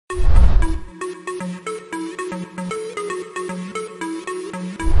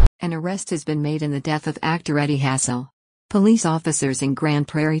An arrest has been made in the death of actor Eddie Hassell. Police officers in Grand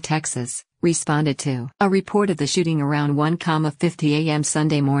Prairie, Texas, responded to a report of the shooting around 1:50 a.m.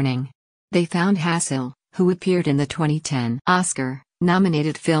 Sunday morning. They found Hassell, who appeared in the 2010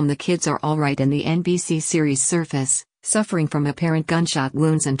 Oscar-nominated film The Kids Are Alright in the NBC series Surface, suffering from apparent gunshot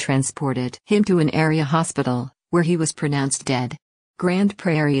wounds, and transported him to an area hospital, where he was pronounced dead. Grand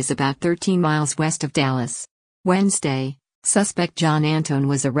Prairie is about 13 miles west of Dallas. Wednesday, suspect John Antone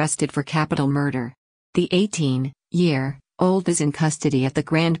was arrested for capital murder. The 18-year-old is in custody at the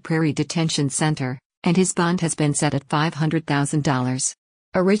Grand Prairie Detention Center, and his bond has been set at $500,000.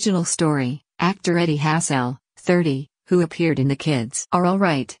 Original story: actor Eddie Hassell, 30, who appeared in The Kids Are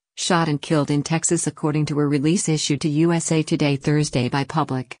Alright, shot and killed in Texas, according to a release issued to USA Today Thursday by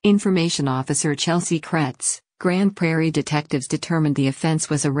Public Information Officer Chelsea Kretz. Grand Prairie detectives determined the offense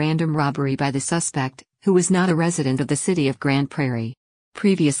was a random robbery by the suspect, who was not a resident of the city of Grand Prairie.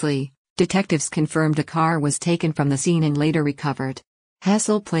 Previously, detectives confirmed a car was taken from the scene and later recovered.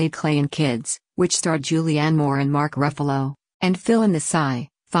 Hassell played Clay in Kids, which starred Julianne Moore and Mark Ruffalo, and Phil in the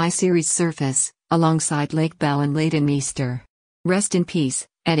sci-fi series Surface, alongside Lake Bell and Leighton Meester. "Rest in peace,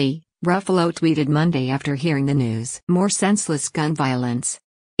 Eddie," Ruffalo tweeted Monday after hearing the news. "More senseless gun violence.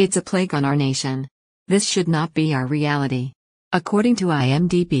 It's a plague on our nation. This should not be our reality." According to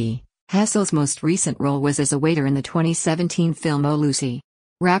IMDb, Hassell's most recent role was as a waiter in the 2017 film Oh Lucy.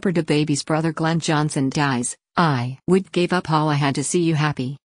 Rapper DaBaby's brother Glenn Johnson dies. "I would give up all I had to see you happy."